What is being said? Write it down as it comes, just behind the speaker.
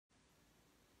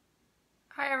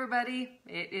Hi everybody,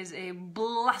 it is a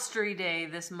blustery day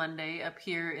this Monday up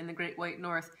here in the Great White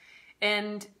North,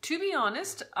 and to be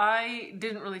honest, I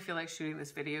didn't really feel like shooting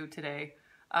this video today,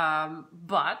 so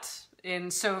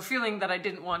feeling that I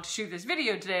didn't want to shoot this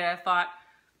video today, I thought,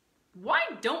 why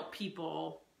don't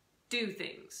people do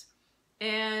things?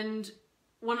 And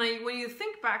when you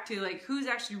think back to like who's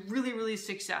actually really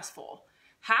successful,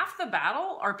 half the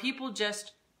battle are people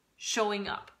just showing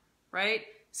up, right?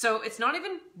 So it's not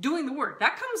even doing the work.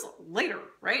 That comes later,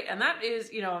 right? And that is,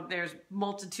 there's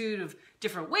multitude of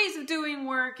different ways of doing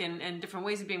work and different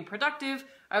ways of being productive.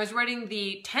 I was writing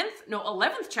the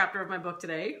 11th chapter of my book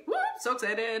today. Woo, so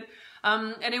excited.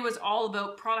 And it was all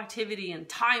about productivity and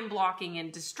time blocking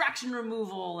and distraction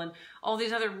removal and all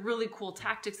these other really cool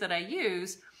tactics that I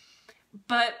use.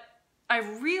 But I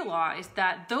realized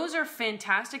that those are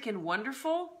fantastic and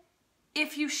wonderful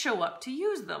if you show up to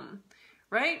use them,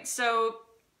 right? So,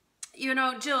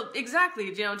 Jill,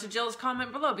 exactly, to Jill's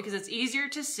comment below, because it's easier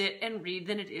to sit and read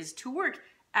than it is to work.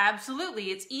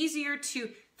 Absolutely. It's easier to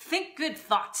think good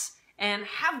thoughts and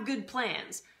have good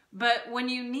plans. But when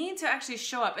you need to actually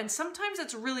show up, and sometimes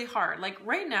it's really hard. Like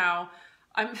right now,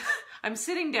 I'm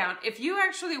sitting down. If you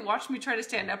actually watch me try to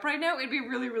stand up right now, it'd be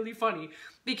really funny,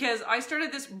 because I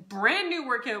started this brand new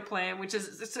workout plan, which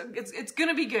is, it's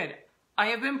gonna be good. I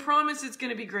have been promised it's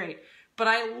gonna be great, but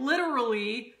I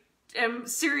literally am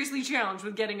seriously challenged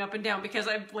with getting up and down because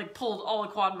I've like pulled all the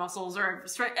quad muscles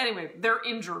anyway, they're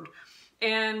injured.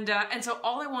 And so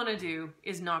all I want to do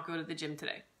is not go to the gym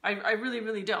today. I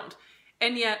really don't.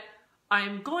 And yet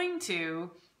I'm going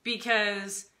to,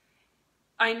 because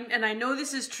I know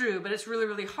this is true, but it's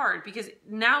really hard, because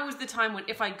now is the time when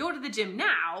if I go to the gym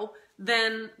now,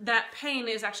 then that pain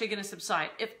is actually going to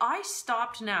subside. If I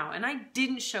stopped now and I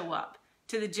didn't show up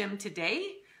to the gym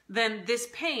today, then this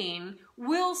pain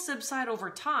will subside over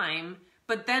time.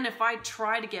 But then if I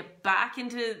try to get back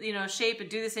into, shape and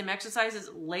do the same exercises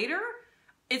later,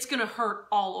 it's gonna hurt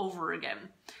all over again.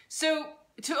 So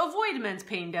to avoid immense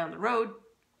pain down the road,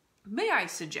 may I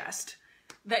suggest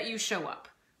that you show up,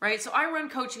 right? So I run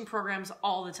coaching programs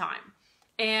all the time.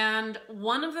 And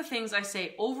one of the things I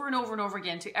say over and over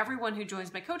again to everyone who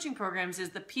joins my coaching programs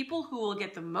is the people who will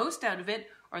get the most out of it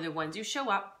are the ones who show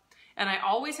up. And I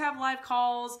always have live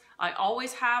calls. I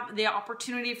always have the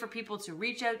opportunity for people to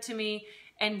reach out to me.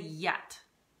 And yet,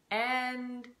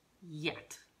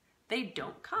 they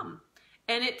don't come.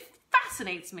 And it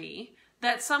fascinates me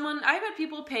that I've had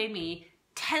people pay me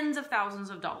tens of thousands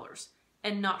of dollars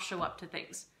and not show up to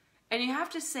things. And you have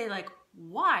to say, like,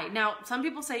 why? Now, some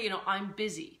people say, I'm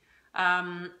busy.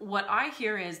 What I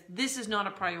hear is, this is not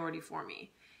a priority for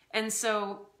me. And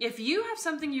so if you have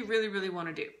something you really want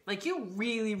to do, like you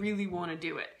really want to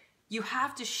do it, you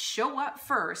have to show up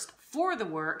first for the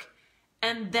work,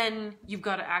 and then you've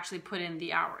got to actually put in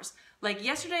the hours. Like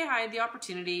yesterday, I had the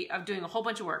opportunity of doing a whole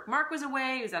bunch of work. Mark was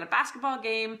away, he was at a basketball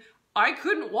game. I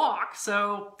couldn't walk,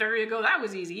 so there you go, that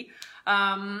was easy.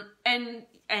 And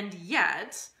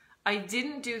yet, I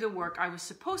didn't do the work I was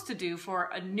supposed to do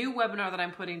for a new webinar that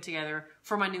I'm putting together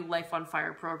for my new Life on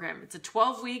Fire program. It's a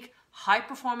 12-week high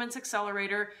performance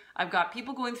accelerator. I've got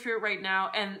people going through it right now,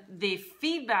 and the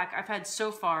feedback I've had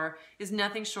so far is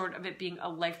nothing short of it being a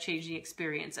life-changing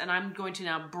experience. And I'm going to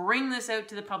now bring this out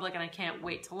to the public, and I can't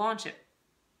wait to launch it.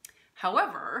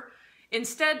 However,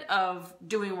 instead of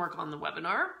doing work on the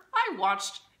webinar, I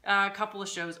watched a couple of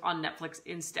shows on Netflix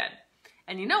instead.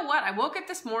 And you know what? I woke up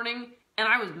this morning and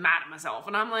I was mad at myself,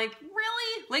 and I'm like,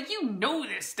 really? Like,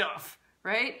 this stuff,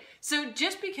 right? So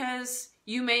just because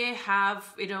you may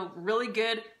have, really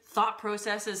good thought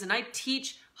processes, and I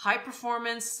teach high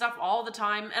performance stuff all the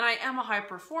time, and I am a high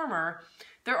performer,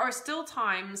 there are still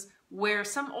times where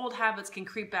some old habits can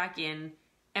creep back in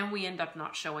and we end up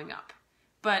not showing up.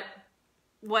 But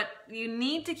what you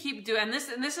need to keep doing, and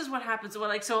this is what happens.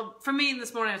 So for me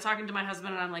this morning, I was talking to my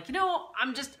husband, and I'm like,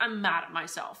 I'm mad at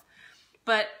myself.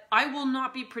 But I will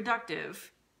not be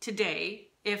productive today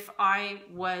if I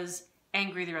was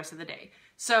angry the rest of the day.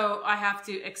 So I have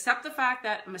to accept the fact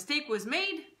that a mistake was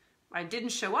made. I didn't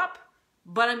show up,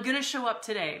 but I'm going to show up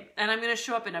today, and I'm going to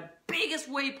show up in the biggest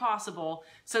way possible.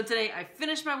 So today I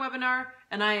finished my webinar,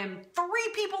 and I am 3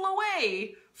 people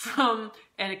away from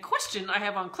a question I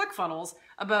have on ClickFunnels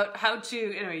about how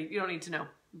to, anyway, you don't need to know,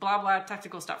 blah,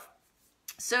 technical stuff.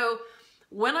 So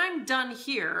when I'm done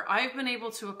here, I've been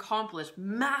able to accomplish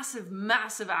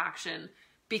massive action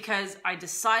because I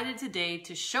decided today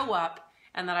to show up,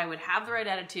 and that I would have the right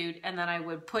attitude, and that I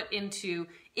would put into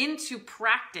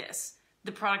practice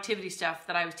the productivity stuff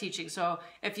that I was teaching. So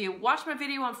if you watch my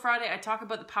video on Friday, I talk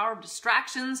about the power of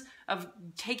distractions, of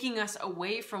taking us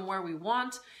away from where we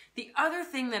want. The other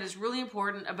thing that is really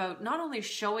important about not only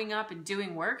showing up and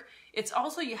doing work, it's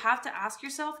also you have to ask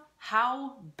yourself,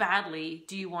 how badly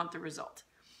do you want the result?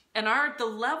 And the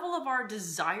level of our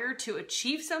desire to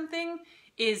achieve something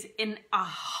is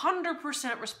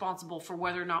 100% responsible for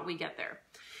whether or not we get there.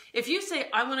 If you say,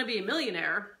 I want to be a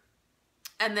millionaire,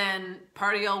 and then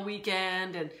party all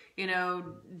weekend and, you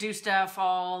know, do stuff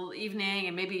all evening,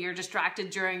 and maybe you're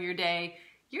distracted during your day,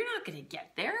 you're not going to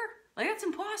get there. Like, that's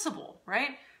impossible,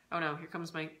 right? Oh no, here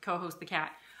comes my co-host, the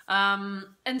cat.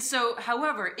 And so,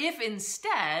 however, if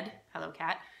instead, hello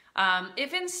cat,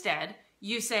 if instead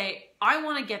you say, I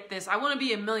want to get this, I want to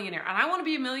be a millionaire, and I want to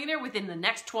be a millionaire within the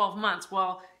next 12 months,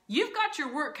 well, you've got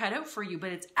your work cut out for you,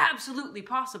 but it's absolutely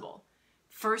possible.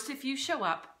 First, if you show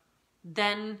up,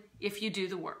 then if you do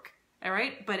the work, all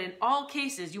right? But in all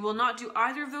cases, you will not do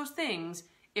either of those things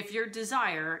if your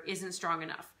desire isn't strong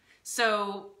enough.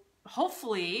 So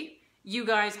hopefully you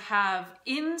guys have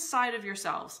inside of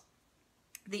yourselves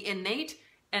the innate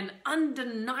and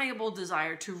undeniable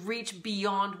desire to reach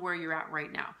beyond where you're at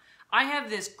right now. I have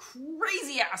this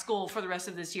crazy ass goal for the rest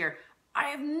of this year. I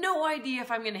have no idea if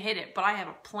I'm going to hit it, but I have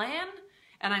a plan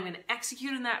and I'm going to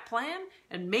execute on that plan,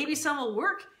 and maybe some will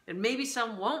work and maybe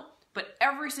some won't. But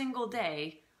every single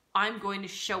day, I'm going to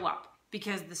show up,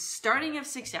 because the starting of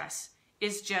success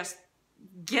is just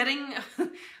getting,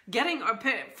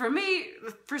 for me,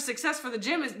 for success for the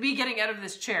gym is me getting out of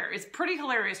this chair. It's pretty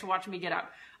hilarious to watch me get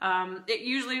up. It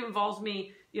usually involves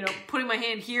me, you know, putting my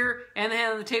hand here and the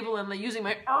hand on the table and using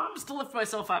my arms to lift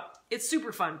myself up. It's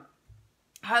super fun.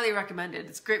 Highly recommended.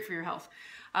 It's great for your health.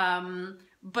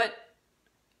 But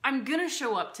I'm going to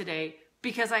show up today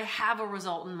because I have a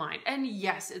result in mind. And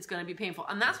yes, it's going to be painful.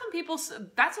 And that's when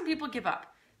people give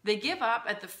up. They give up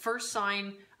at the first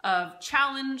sign of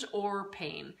challenge or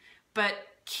pain. But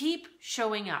keep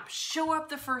showing up. Show up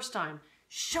the first time.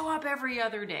 Show up every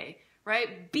other day,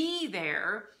 right? Be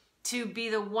there to be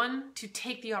the one to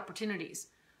take the opportunities.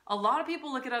 A lot of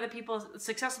people look at other people,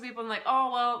 successful people, and like,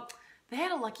 oh, well, they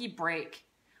had a lucky break.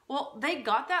 Well, they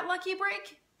got that lucky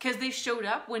break because they showed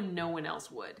up when no one else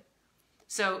would.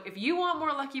 So if you want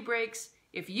more lucky breaks,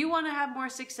 if you want to have more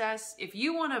success, if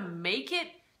you want to make it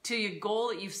to your goal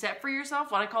that you've set for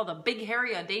yourself, what I call the big,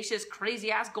 hairy, audacious, crazy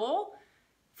ass goal,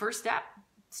 first step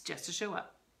is just to show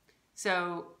up.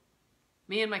 So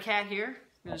me and my cat here,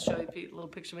 I'm going to show you a little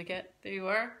picture of my cat. There you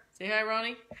are. Say hi,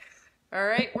 Ronnie. All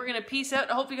right, we're going to peace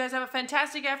out. I hope you guys have a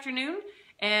fantastic afternoon.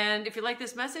 And if you like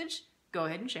this message, go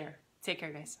ahead and share. Take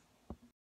care, guys.